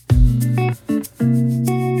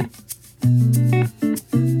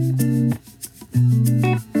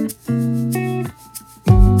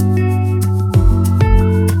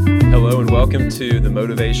to the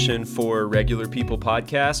Motivation for Regular People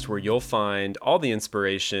podcast, where you'll find all the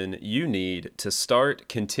inspiration you need to start,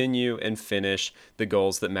 continue, and finish the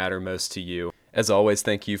goals that matter most to you. As always,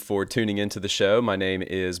 thank you for tuning into the show. My name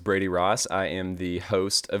is Brady Ross. I am the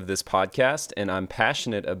host of this podcast, and I'm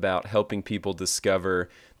passionate about helping people discover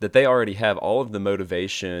that they already have all of the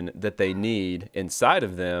motivation that they need inside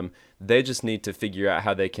of them. They just need to figure out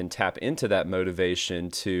how they can tap into that motivation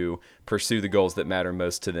to pursue the goals that matter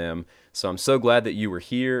most to them. So I'm so glad that you were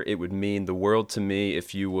here. It would mean the world to me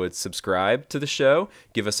if you would subscribe to the show,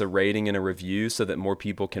 give us a rating and a review so that more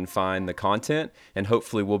people can find the content, and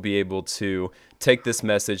hopefully we'll be able to take this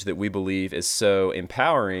message that we believe is so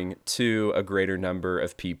empowering to a greater number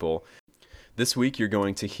of people. This week, you're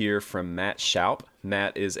going to hear from Matt Shoup.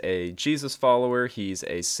 Matt is a Jesus follower. He's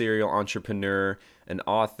a serial entrepreneur, an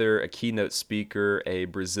author, a keynote speaker, a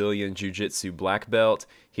Brazilian Jiu-Jitsu black belt.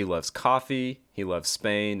 He loves coffee. He loves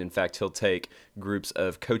Spain. In fact, he'll take groups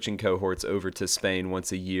of coaching cohorts over to Spain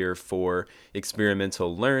once a year for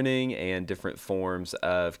experimental learning and different forms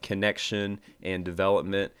of connection and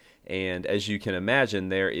development. And as you can imagine,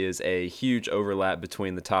 there is a huge overlap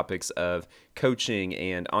between the topics of coaching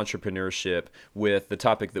and entrepreneurship with the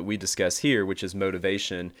topic that we discuss here, which is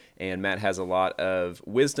motivation. And Matt has a lot of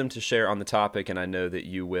wisdom to share on the topic, and I know that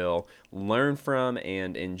you will learn from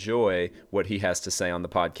and enjoy what he has to say on the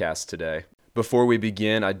podcast today. Before we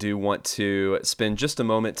begin, I do want to spend just a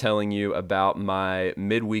moment telling you about my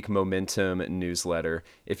midweek momentum newsletter.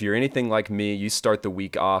 If you're anything like me, you start the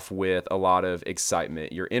week off with a lot of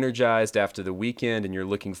excitement. You're energized after the weekend and you're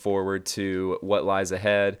looking forward to what lies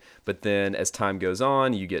ahead. But then as time goes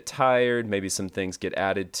on, you get tired. Maybe some things get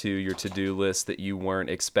added to your to-do list that you weren't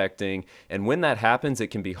expecting. And when that happens, it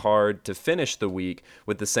can be hard to finish the week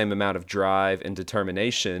with the same amount of drive and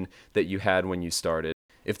determination that you had when you started.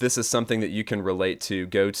 If this is something that you can relate to,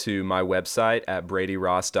 go to my website at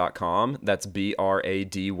bradyross.com. That's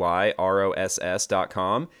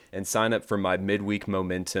BRADYROSS.com, and sign up for my midweek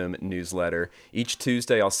momentum newsletter. Each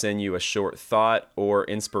Tuesday, I'll send you a short thought or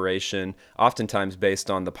inspiration, oftentimes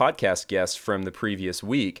based on the podcast guests from the previous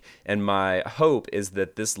week. And my hope is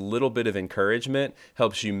that this little bit of encouragement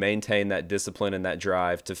helps you maintain that discipline and that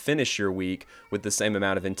drive to finish your week with the same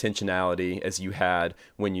amount of intentionality as you had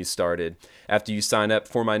when you started. After you sign up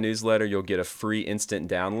for my newsletter, you'll get a free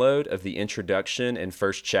instant download of the introduction and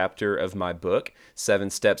first chapter of my book, 7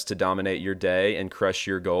 Steps to Dominate Your Day and Crush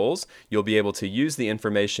Your Goals. You'll be able to use the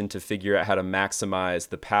information to figure out how to maximize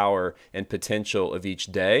the power and potential of each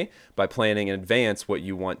day by planning in advance what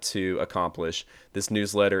you want to accomplish. This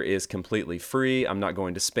newsletter is completely free. I'm not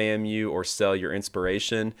going to spam you or sell your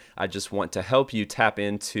inspiration. I just want to help you tap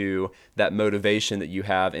into that motivation that you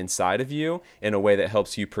have inside of you in a way that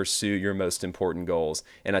helps you pursue your most important goals.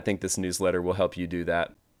 And I think this newsletter will help you do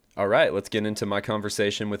that. All right, let's get into my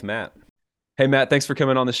conversation with Matt. Hey, Matt, thanks for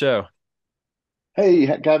coming on the show. Hey,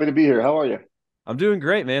 happy to be here. How are you? I'm doing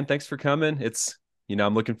great, man. Thanks for coming.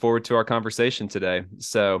 I'm looking forward to our conversation today.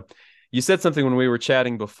 So you said something when we were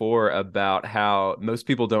chatting before about how most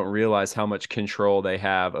people don't realize how much control they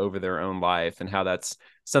have over their own life and how that's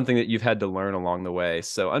something that you've had to learn along the way.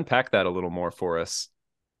 So unpack that a little more for us.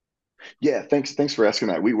 Yeah, thanks for asking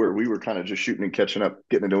that. We were kind of just shooting and catching up,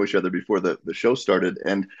 getting to know each other before the show started.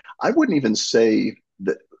 And I wouldn't even say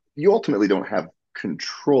that you ultimately don't have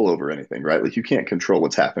control over anything, right? Like you can't control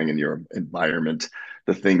what's happening in your environment,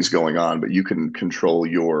 the things going on, but you can control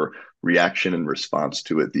your reaction and response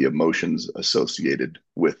to it, the emotions associated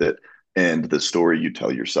with it, and the story you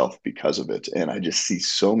tell yourself because of it. And I just see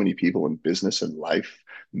so many people in business and life,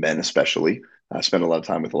 men especially. I spend a lot of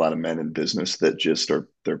time with a lot of men in business that just are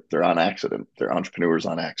they're on accident. They're entrepreneurs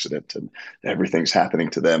on accident, and everything's happening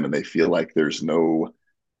to them, and they feel like there's no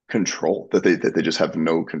control, that they just have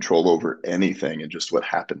no control over anything, and just what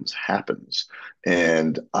happens.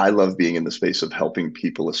 And I love being in the space of helping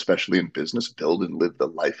people, especially in business, build and live the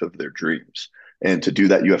life of their dreams. And to do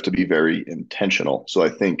that, you have to be very intentional. So I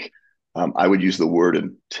think I would use the word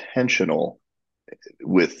intentional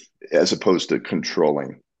with, as opposed to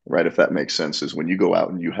controlling, right? If that makes sense, is when you go out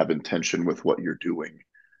and you have intention with what you're doing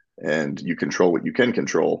and you control what you can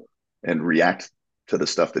control and react to the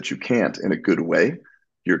stuff that you can't in a good way,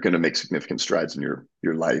 you're going to make significant strides in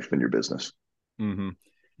your life and your business. Mm-hmm.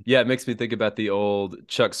 Yeah, it makes me think about the old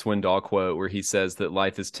Chuck Swindoll quote where he says that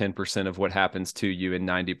life is 10% of what happens to you and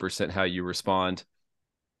 90% how you respond.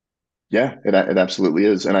 Yeah, it absolutely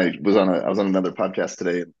is. And I was on another podcast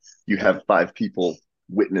today, and you have 5 people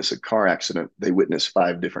witness a car accident. They witness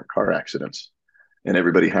 5 different car accidents, and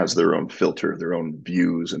everybody has their own filter, their own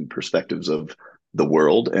views and perspectives of the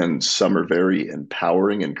world. And some are very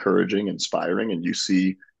empowering, encouraging, inspiring. And you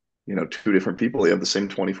see two different people. They have the same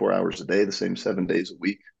 24 hours a day, the same 7 days a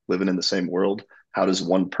week, living in the same world. How does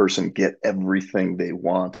one person get everything they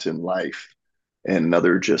want in life and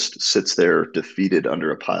another just sits there defeated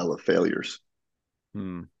under a pile of failures?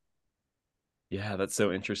 Hmm. Yeah, that's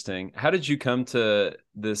so interesting. How did you come to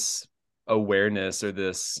this awareness or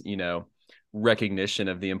this, recognition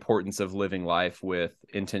of the importance of living life with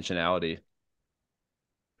intentionality?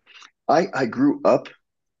 I grew up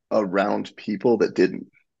around people that didn't.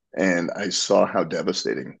 And I saw how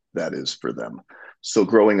devastating that is for them. So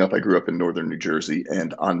growing up, I grew up in northern New Jersey.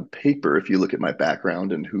 And on paper, if you look at my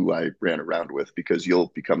background and who I ran around with, because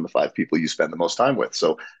you'll become the five people you spend the most time with.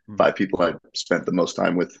 So Hmm. five people I spent the most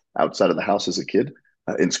time with outside of the house as a kid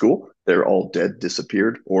in school, they're all dead,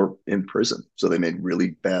 disappeared, or in prison. So they made really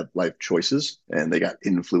bad life choices and they got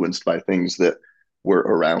influenced by things that were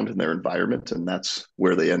around in their environment. And that's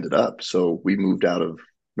where they ended up. So we moved out of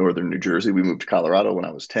northern New Jersey. We moved to Colorado when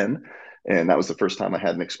I was 10. And that was the first time I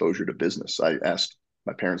had an exposure to business. I asked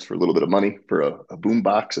my parents for a little bit of money for a boom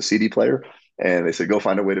box, a CD player. And they said, go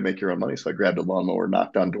find a way to make your own money. So I grabbed a lawnmower,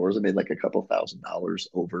 knocked on doors, and made like a couple $1,000s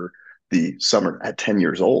over the summer at 10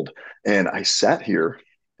 years old. And I sat here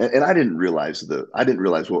and I didn't realize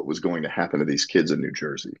what was going to happen to these kids in New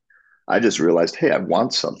Jersey. I just realized, hey, I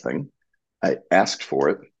want something. I asked for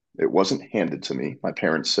it. It wasn't handed to me. My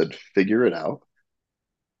parents said, figure it out.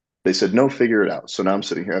 They said, no, figure it out. So now I'm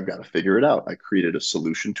sitting here, I've got to figure it out. I created a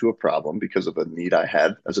solution to a problem because of a need I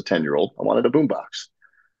had as a 10-year-old. I wanted a boombox.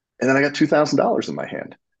 And then I got $2,000 in my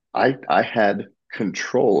hand. I had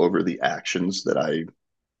control over the actions that I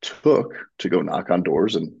took to go knock on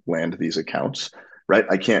doors and land these accounts, right?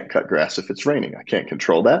 I can't cut grass if it's raining. I can't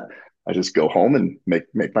control that. I just go home and make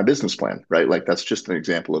my business plan, right? Like that's just an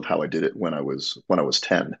example of how I did it when I was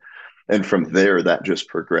 10. And from there, that just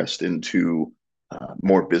progressed into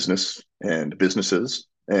more business and businesses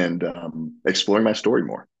and exploring my story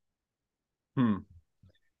more. Hmm.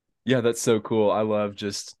 Yeah, that's so cool. I love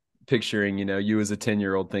just picturing, you as a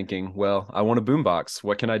 10-year-old thinking, well, I want a boombox.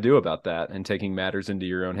 What can I do about that? And taking matters into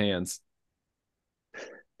your own hands.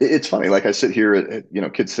 It's funny, like I sit here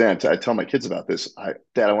at Kids Stand, I tell my kids about this.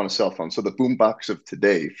 Dad, I want a cell phone. So the boombox of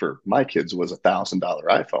today for my kids was $1,000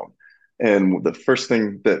 iPhone. And the first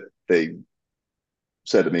thing that they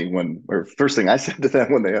said to me or first thing I said to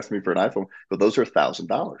them when they asked me for an iPhone, well, those are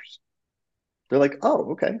 $1,000. They're like,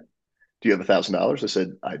 oh, okay. Do you have $1,000? I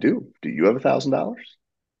said, I do. Do you have $1,000?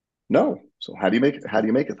 No. So how do you make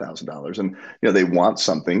 $1,000? And they want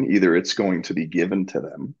something. Either it's going to be given to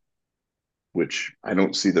them, which I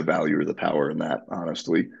don't see the value or the power in that,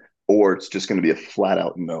 honestly, or it's just going to be a flat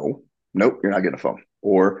out no. Nope, you're not getting a phone.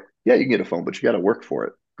 Or yeah, you can get a phone, but you got to work for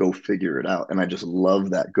it. Go figure it out. And I just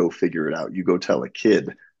love that go figure it out. You go tell a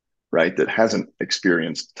kid, right, that hasn't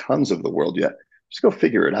experienced tons of the world yet, just go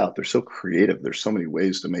figure it out. They're so creative. There's so many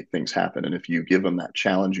ways to make things happen. And if you give them that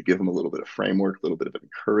challenge, you give them a little bit of framework, a little bit of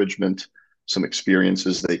encouragement, some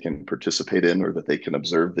experiences they can participate in or that they can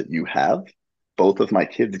observe that you have. Both of my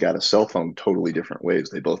kids got a cell phone totally different ways.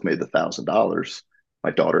 They both made the $1,000.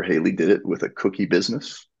 My daughter Haley did it with a cookie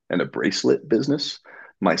business and a bracelet business.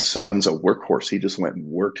 My son's a workhorse. He just went and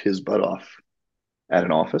worked his butt off at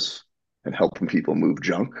an office and helping people move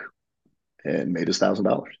junk and made his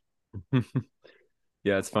 $1,000.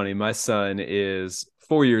 Yeah, it's funny. My son is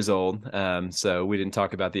 4 years old. So we didn't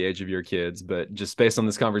talk about the age of your kids, but just based on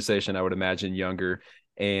this conversation, I would imagine younger.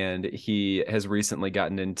 And he has recently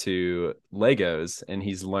gotten into Legos, and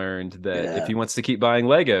he's learned that if Yeah. he wants to keep buying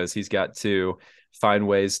Legos, he's got to find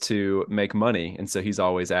ways to make money. And so he's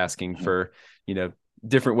always asking for, you know,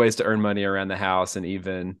 different ways to earn money around the house. And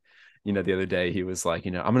even, the other day he was like,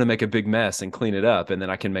 I'm going to make a big mess and clean it up, and then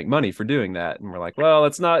I can make money for doing that. And we're like, well,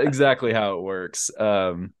 that's not exactly how it works.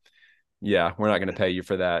 Yeah, we're not going to pay you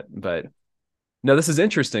for that. But no, this is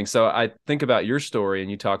interesting. So I think about your story and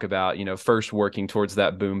you talk about, first working towards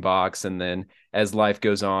that boom box. And then as life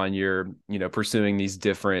goes on, you're, pursuing these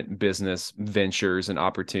different business ventures and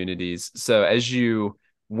opportunities. So as you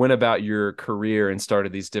went about your career and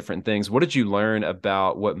started these different things, what did you learn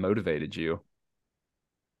about what motivated you?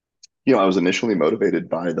 I was initially motivated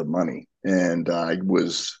by the money, and I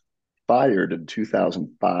was fired in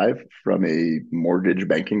 2005 from a mortgage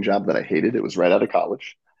banking job that I hated. It was right out of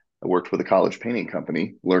college. I worked with a college painting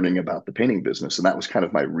company, learning about the painting business, and that was kind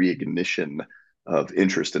of my reignition of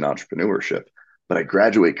interest in entrepreneurship. But I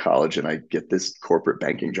graduate college and I get this corporate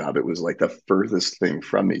banking job. It was like the furthest thing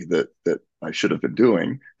from me that I should have been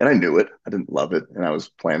doing, and I knew it. I didn't love it, and I was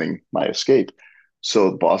planning my escape.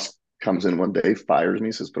 So the boss comes in one day, fires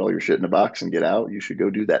me, says, put all your shit in a box and get out. You should go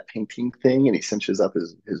do that painting thing. And he cinches up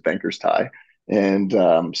his banker's tie. And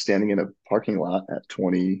standing in a parking lot at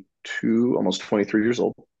 20, almost 23 years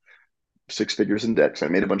old, six figures in debt. 'Cause I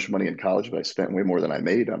made a bunch of money in college, but I spent way more than I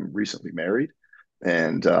made. I'm recently married,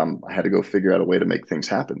 and I had to go figure out a way to make things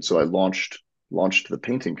happen. So I launched the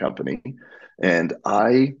painting company, and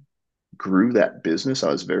I grew that business.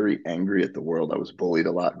 I was very angry at the world. I was bullied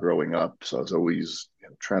a lot growing up, so I was always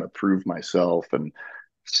trying to prove myself and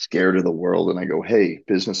scared of the world. And I go, hey,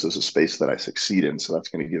 business is a space that I succeed in, so that's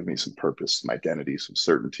going to give me some purpose, some identity, some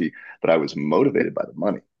certainty. But I was motivated by the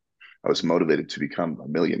money. I was motivated to become a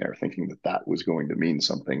millionaire, thinking that that was going to mean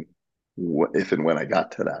something if and when I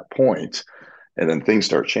got to that point. And then things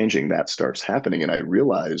start changing, that starts happening. And I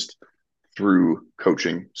realized through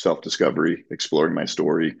coaching, self discovery, exploring my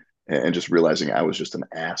story, and just realizing I was just an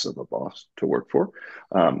ass of a boss to work for,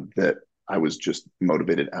 that I was just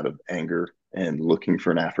motivated out of anger and looking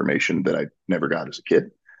for an affirmation that I never got as a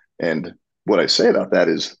kid. And what I say about that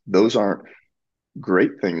is those aren't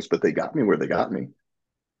great things, but they got me where they got me.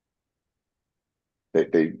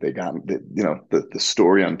 They got the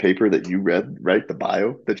story on paper that you read, right? The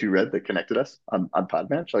bio that you read that connected us on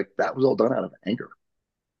Podmatch, like that was all done out of anger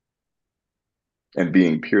and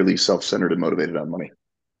being purely self-centered and motivated on money.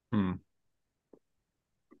 Hmm.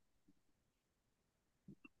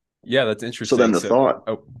 Yeah, that's So then interesting. the So, thought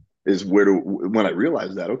oh, is when I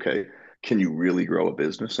realized that, okay, can you really grow a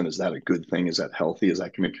business? And is that a good thing? Is that healthy? Is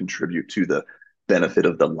that going to contribute to the benefit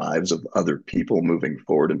of the lives of other people moving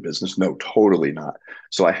forward in business? No, totally not.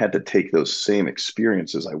 So I had to take those same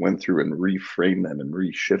experiences I went through and reframe them and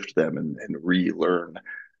reshift them and relearn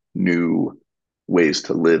new ways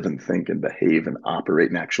to live and think and behave and operate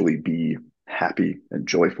and actually be happy and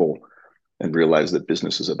joyful and realize that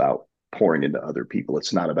business is about pouring into other people.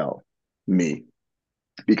 It's not about me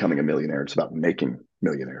becoming a millionaire. It's about making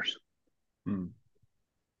millionaires. hmm.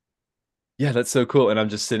 Yeah, that's so cool. And I'm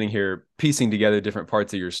just sitting here piecing together different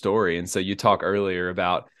parts of your story. And so you talk earlier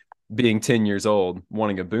about being 10 years old,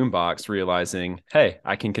 wanting a boombox, realizing, hey,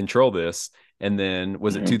 I can control this. And then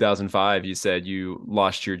was it Mm-hmm. 2005? You said you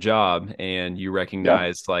lost your job and you Yeah.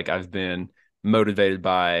 recognized like I've been motivated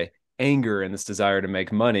by anger and this desire to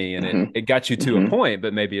make money. And it Mm-hmm. it got you to a Mm-hmm. point,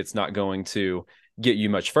 but maybe it's not going to get you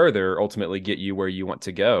much further, ultimately get you where you want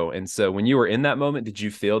to go. And so when you were in that moment, did you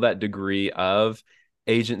feel that degree of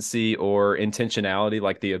agency or intentionality,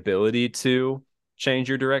 like the ability to change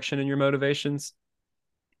your direction and your motivations?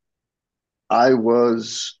 I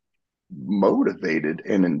was motivated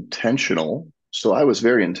and intentional. So I was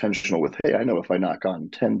very intentional with, hey, I know if I knock on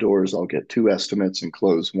 10 doors, I'll get two estimates and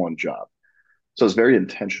close one job. So I was very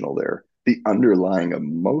intentional there. The underlying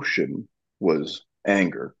emotion was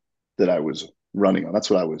anger that I was running on. That's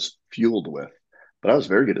what I was fueled with. But I was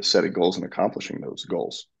very good at setting goals and accomplishing those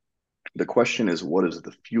goals. The question is, what is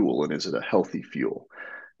the fuel, and is it a healthy fuel?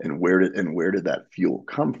 And where did that fuel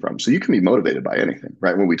come from? So you can be motivated by anything,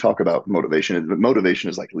 right? When we talk about motivation, motivation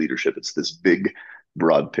is like leadership. It's this big,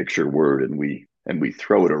 broad picture word, and we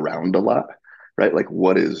throw it around a lot, right? Like,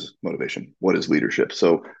 what is motivation? What is leadership?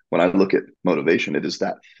 So when I look at motivation, it is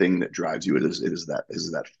that thing that drives you. It is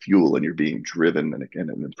that fuel, and you're being driven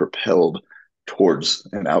and propelled towards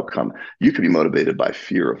an outcome. You could be motivated by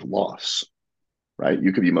fear of loss, right?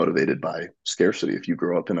 You could be motivated by scarcity. If you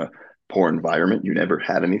grow up in a poor environment, you never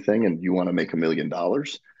had anything, and you want to make $1 million,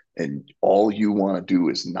 and all you want to do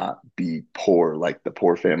is not be poor like the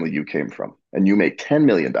poor family you came from, and you make $10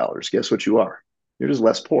 million. Guess what you are? You're just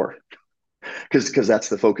less poor because that's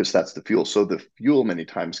the focus, that's the fuel. So the fuel many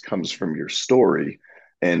times comes from your story.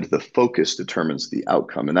 And the focus determines the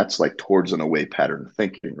outcome. And that's like towards and away pattern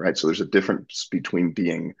thinking, right? So there's a difference between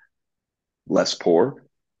being less poor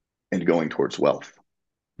and going towards wealth.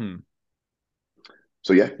 Hmm.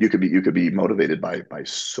 So yeah, you could be motivated by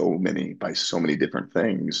so many different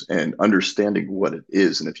things, and understanding what it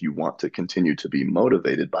is, and if you want to continue to be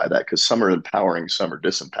motivated by that, because some are empowering, some are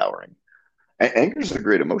disempowering. Anger is a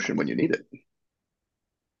great emotion when you need it,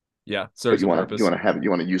 Yeah, but serves you a want to you purpose. want to have it, you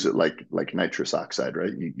want to use it like nitrous oxide,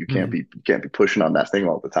 right? You can't Hmm. be pushing on that thing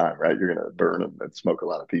all the time, right? You're gonna burn and smoke a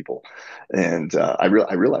lot of people. And I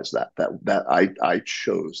realized that I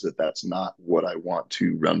chose that that's not what I want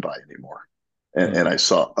to run by anymore. And Hmm. I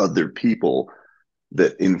saw other people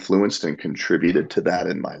that influenced and contributed to that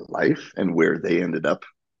in my life and where they ended up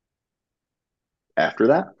after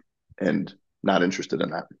that, and not interested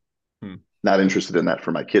in that. Hmm. Not interested in that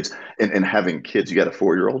for my kids. And having kids, you got a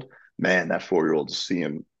 4 year old, man, that 4 year old is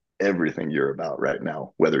seeing everything you're about right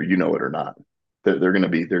now, whether you know it or not. They're going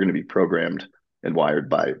to be programmed and wired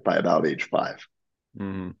by about age 5.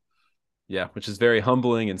 Hmm. Yeah, which is very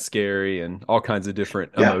humbling and scary and all kinds of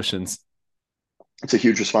different Yeah. emotions. it's a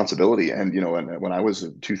huge responsibility. And, and when I was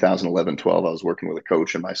in 2011, 12, I was working with a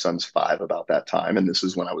coach, and my son's 5 about that time. And this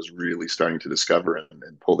is when I was really starting to discover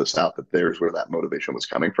and pull this out, that there's where that motivation was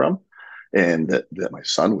coming from, and that my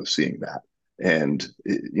son was seeing that. And,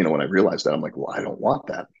 when I realized that, I'm like, well, I don't want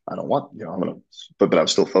that. I don't want, I'm going to, but I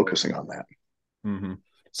was still focusing on that. Hmm.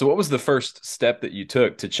 So, what was the first step that you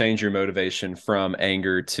took to change your motivation from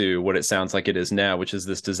anger to what it sounds like it is now, which is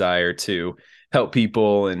this desire to help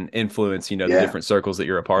people and influence, the Yeah. different circles that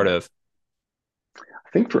you're a part Yeah. of? I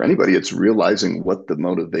think for anybody, it's realizing what the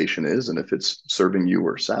motivation is and if it's serving you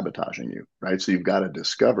or sabotaging you, right? So you've got to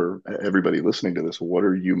discover, everybody listening to this, what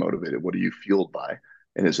are you motivated? What are you fueled by?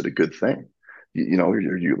 And is it a good thing? Are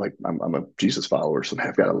you like, I'm a Jesus follower, so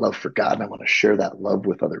I've got a love for God, and I want to share that love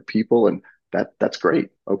with other people. And that's great.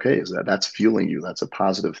 Okay. That's fueling you? That's a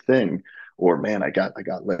positive thing. Or man, I got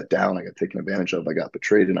let down. I got taken advantage of. I got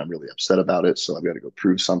betrayed, and I'm really upset about it. So I've got to go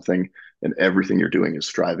prove something. And everything you're doing is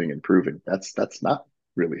striving and proving. That's not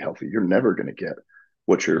really healthy. You're never going to get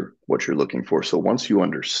what you're looking for. So once you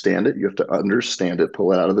understand it, you have to understand it,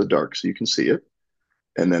 pull it out of the dark so you can see it,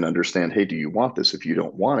 and then understand, hey, do you want this? If you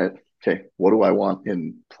don't want it, okay, what do I want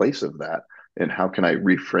in place of that? And how can I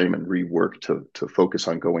reframe and rework to focus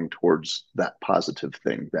on going towards that positive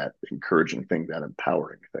thing, that encouraging thing, that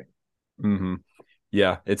empowering thing? Hmm.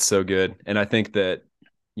 Yeah, it's so good. And I think that,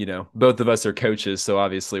 both of us are coaches. So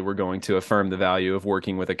obviously we're going to affirm the value of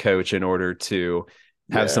working with a coach in order to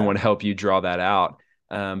have Yeah, someone help you draw that out.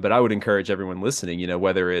 But I would encourage everyone listening,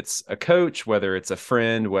 whether it's a coach, whether it's a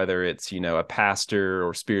friend, whether it's, a pastor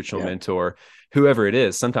or spiritual yeah. mentor, whoever it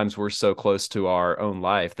is, sometimes we're so close to our own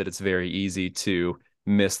life that it's very easy to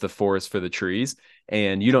miss the forest for the trees.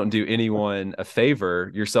 And you don't do anyone a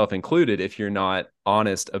favor, yourself included, if you're not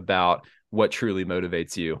honest about what truly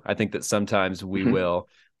motivates you. I think that sometimes we Mm-hmm. will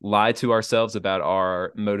lie to ourselves about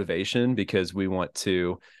our motivation because we want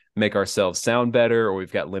to make ourselves sound better, or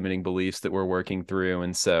we've got limiting beliefs that we're working through.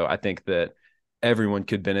 And so I think that everyone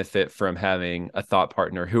could benefit from having a thought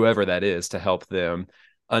partner, whoever that is, to help them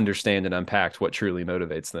understand and unpack what truly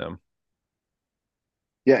motivates them.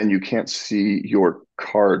 Yeah, and you can't see your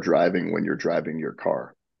car driving when you're driving your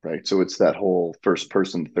car, right? So it's that whole first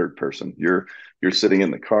person, third person. You're sitting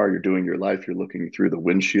in the car, you're doing your life, you're looking through the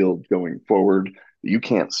windshield going forward. You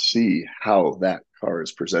can't see how that car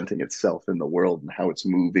is presenting itself in the world and how it's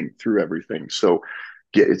moving through everything. So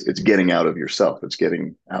it's getting out of yourself. It's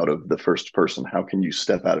getting out of the first person. How can you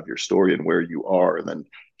step out of your story and where you are, and then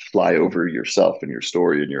fly over yourself and your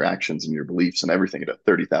story and your actions and your beliefs and everything at a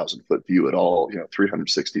 30,000 foot view at all,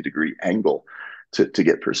 360-degree angle to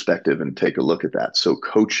get perspective and take a look at that. So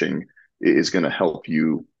coaching is going to help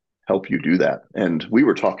you do that. And we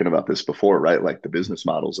were talking about this before, right? Like the business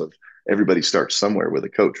models of everybody starts somewhere with a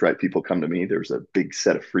coach, right? People come to me, there's a big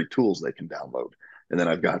set of free tools they can download. And then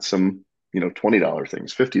I've got some, $20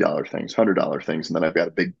 things, $50 things, $100 things. And then I've got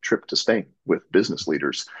a big trip to Spain with business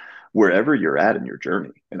leaders wherever you're at in your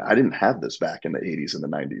journey. And I didn't have this back in the 80s and the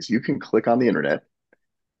 90s. You can click on the internet.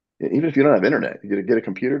 Even if you don't have internet, you get a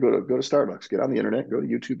computer, go to Starbucks, get on the internet, go to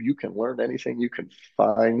YouTube. You can learn anything. You can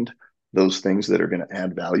find those things that are going to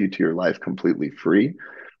add value to your life completely free,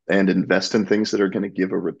 and invest in things that are going to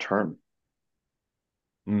give a return.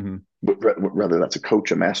 Mm-hmm. Whether that's a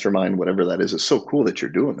coach, a mastermind, whatever that is. It's so cool that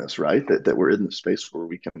you're doing this, right? That we're in the space where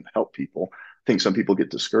we can help people. I think some people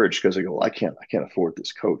get discouraged because they go, well, I can't afford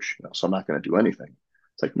this coach, so I'm not going to do anything.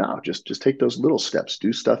 It's like, no, just take those little steps,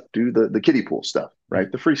 do stuff, do the kiddie pool stuff,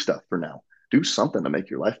 right? The free stuff for now. Do something to make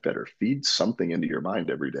your life better. Feed something into your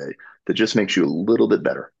mind every day that just makes you a little bit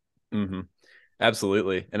better. Mm-hmm.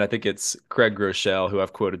 Absolutely. And I think it's Craig Groeschel, who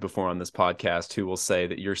I've quoted before on this podcast, who will say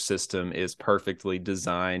that your system is perfectly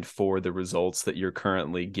designed for the results that you're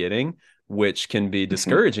currently getting, which can be Mm-hmm.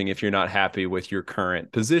 discouraging if you're not happy with your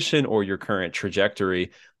current position or your current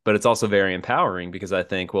trajectory. But it's also very empowering because I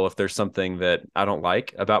think, well, if there's something that I don't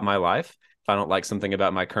like about my life, if I don't like something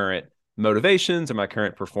about my current motivations or my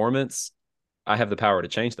current performance, I have the power to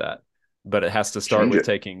change that. But it has to start Change with it.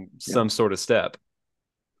 taking Yeah. some sort of step.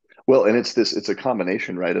 Well, and it's a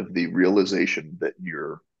combination, right, of the realization that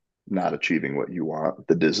you're not achieving what you want,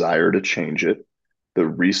 the desire to change it, the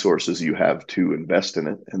resources you have to invest in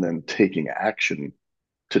it, and then taking action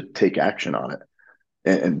to take action on it.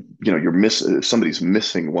 And you're if somebody's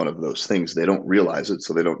missing one of those things, they don't realize it,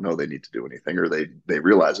 so they don't know they need to do anything, or they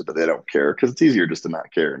realize it but they don't care, because it's easier just to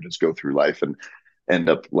not care and just go through life and end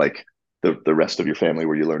up like the rest of your family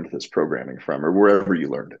where you learned this programming from, or wherever you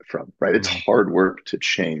learned it from, right? It's Mhm. hard work to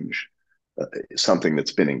change something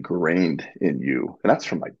that's been ingrained in you. And that's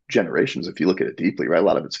from like generations. If you look at it deeply, right? A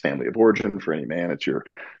lot of it's family of origin for any man. It's your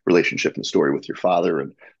relationship and story with your father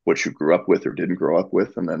and what you grew up with or didn't grow up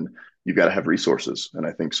with. And then you've got to have resources. And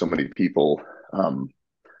I think so many people,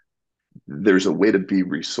 there's a way to be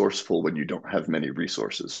resourceful when you don't have many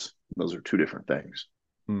resources. Those are two different things.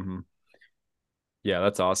 Hmm. Yeah,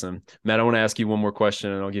 that's awesome. Matt, I want to ask you one more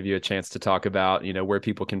question and I'll give you a chance to talk about, where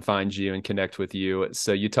people can find you and connect with you.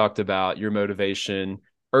 So you talked about your motivation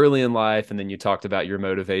early in life, and then you talked about your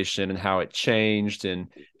motivation and how it changed and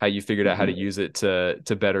how you figured out how to Mm-hmm. use it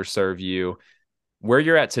to better serve you. Where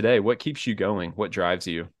you're at today, what keeps you going? What drives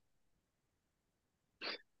you?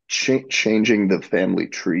 Changing the family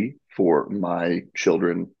tree for my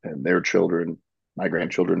children and their children, my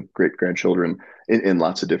grandchildren, great grandchildren, in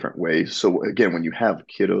lots of different ways. So again, when you have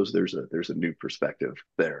kiddos, there's a new perspective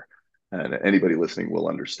there, and anybody listening will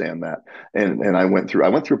understand that. And I went through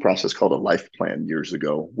a process called a life plan years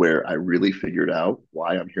ago, where I really figured out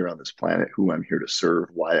why I'm here on this planet, who I'm here to serve,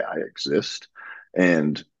 why I exist,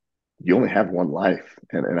 and you only have one life.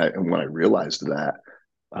 And when I realized that,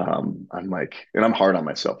 I'm like, and I'm hard on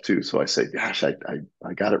myself too. So I say, gosh, I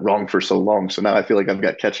got it wrong for so long. So now I feel like I've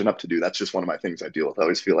got catching up to do. That's just one of my things I deal with. I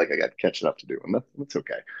always feel like I got catching up to do, and that's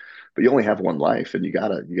okay. But you only have one life, and you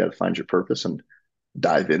gotta find your purpose and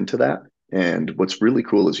dive into that. And what's really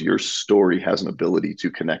cool is your story has an ability to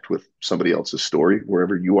connect with somebody else's story.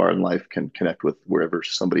 Wherever you are in life can connect with wherever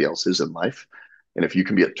somebody else is in life. And if you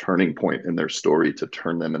can be a turning point in their story to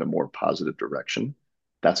turn them in a more positive direction,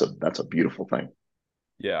 that's a beautiful thing.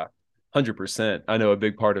 Yeah, 100%. I know a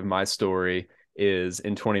big part of my story is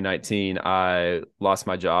in 2019, I lost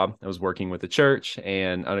my job. I was working with a church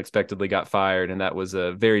and unexpectedly got fired. And that was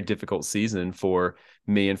a very difficult season for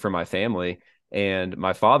me and for my family. And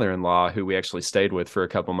my father in law, who we actually stayed with for a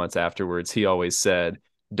couple months afterwards, he always said,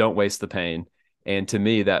 don't waste the pain. And to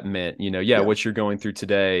me, that meant, yeah, Yeah, what you're going through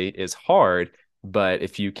today is hard, but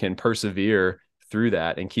if you can persevere through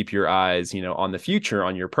that and keep your eyes, on the future,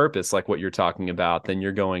 on your purpose, like what you're talking about, then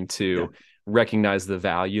you're going yeah, to recognize the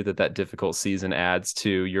value that that difficult season adds to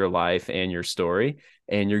your life and your story.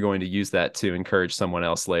 And you're going to use that to encourage someone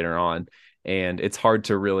else later on. And it's hard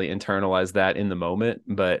to really internalize that in the moment,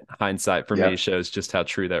 but hindsight for yeah. me shows just how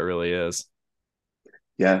true that really is.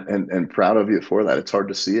 Yeah, and proud of you for that. It's hard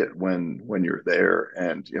to see it when you're there.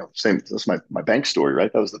 And same. That's my bank story,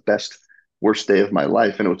 right? That was the best worst day of my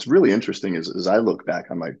life. And what's really interesting is as I look back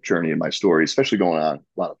on my journey and my story, especially going on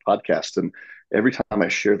a lot of podcasts, and every time I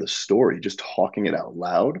share the story, just talking it out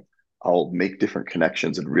loud, I'll make different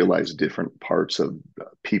connections and realize different parts of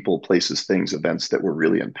people, places, things, events that were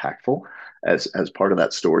really impactful as part of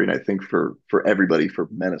that story. And I think for everybody, for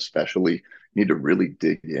men especially, you need to really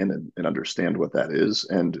dig in and understand what that is.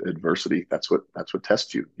 And adversity, that's what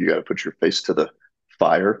tests you. You got to put your face to the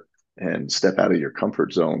fire and step out of your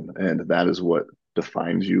comfort zone. And that is what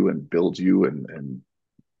defines you and builds you and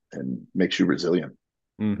makes you resilient.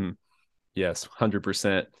 Mm-hmm. Yes,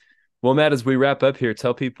 100%. Well, Matt, as we wrap up here,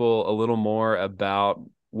 tell people a little more about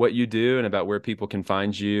what you do and about where people can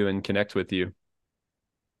find you and connect with you.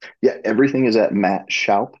 Yeah, everything is at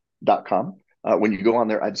mattshoup.com. When you go on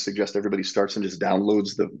there, I'd suggest everybody starts and just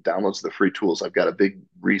downloads the free tools. I've got a big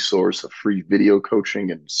resource of free video coaching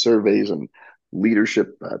and surveys and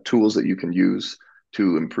leadership tools that you can use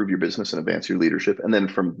to improve your business and advance your leadership. And then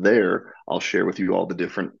from there, I'll share with you all the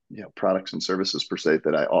different products and services per se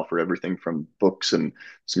that I offer. Everything from books and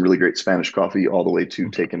some really great Spanish coffee, all the way to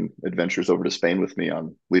taking adventures over to Spain with me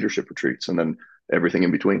on leadership retreats, and then everything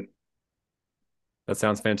in between. That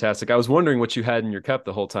sounds fantastic. I was wondering what you had in your cup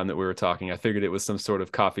the whole time that we were talking. I figured it was some sort of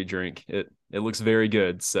coffee drink. It looks very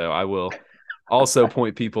good. So I will also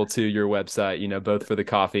point people to your website, both for the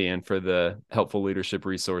coffee and for the helpful leadership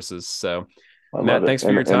resources. So I love Matt, it. thanks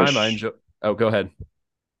for your And time. I enjoy. Oh, go ahead.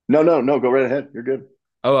 no, no, no, go right ahead. You're good.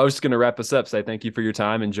 Oh, I was just going to wrap us up. Say thank you for your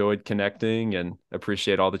time. Enjoyed connecting and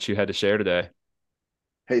appreciate all that you had to share today.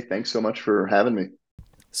 Hey, thanks so much for having me.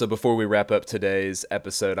 So, before we wrap up today's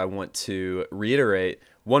episode, I want to reiterate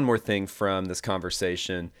one more thing from this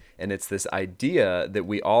conversation, and it's this idea that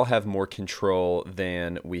we all have more control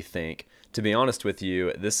than we think. To be honest with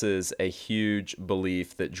you, this is a huge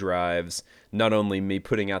belief that drives not only me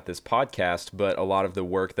putting out this podcast, but a lot of the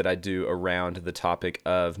work that I do around the topic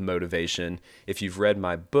of motivation. If you've read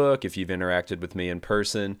my book, if you've interacted with me in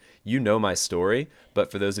person, you know my story.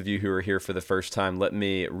 But for those of you who are here for the first time, let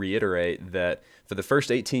me reiterate that for the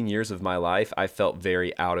first 18 years of my life, I felt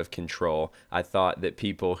very out of control. I thought that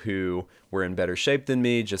people who were in better shape than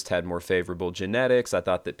me just had more favorable genetics. I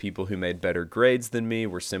thought that people who made better grades than me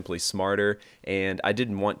were simply smarter, and I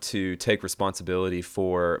didn't want to take responsibility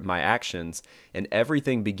for my actions. And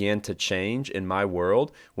everything began to change in my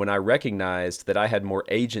world when I recognized that I had more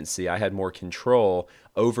agency, I had more control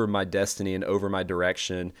over my destiny and over my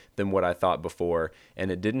direction than what I thought before.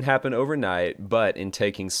 And it didn't happen overnight, but in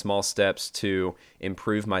taking small steps to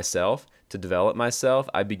improve myself, to develop myself,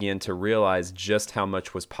 I began to realize just how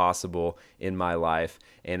much was possible in my life.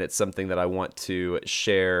 And it's something that I want to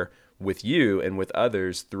share with you and with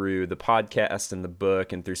others through the podcast and the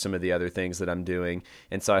book and through some of the other things that I'm doing.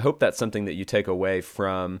 And so I hope that's something that you take away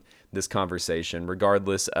from this conversation,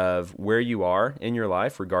 regardless of where you are in your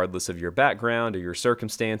life, regardless of your background or your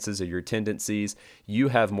circumstances or your tendencies. You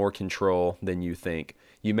have more control than you think.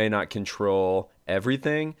 You may not control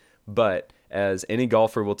everything, but as any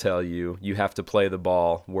golfer will tell you, you have to play the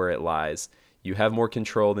ball where it lies. You have more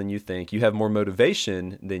control than you think. You have more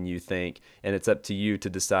motivation than you think. And it's up to you to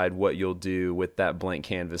decide what you'll do with that blank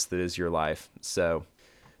canvas that is your life. So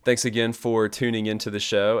thanks again for tuning into the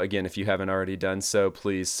show. Again, if you haven't already done so,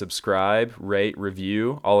 please subscribe, rate,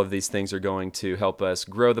 review. All of these things are going to help us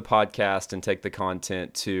grow the podcast and take the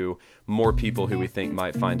content to more people who we think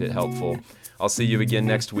might find it helpful. I'll see you again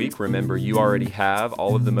next week. Remember, you already have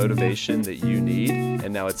all of the motivation that you need,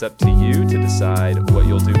 and now it's up to you to decide what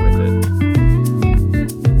you'll do with it.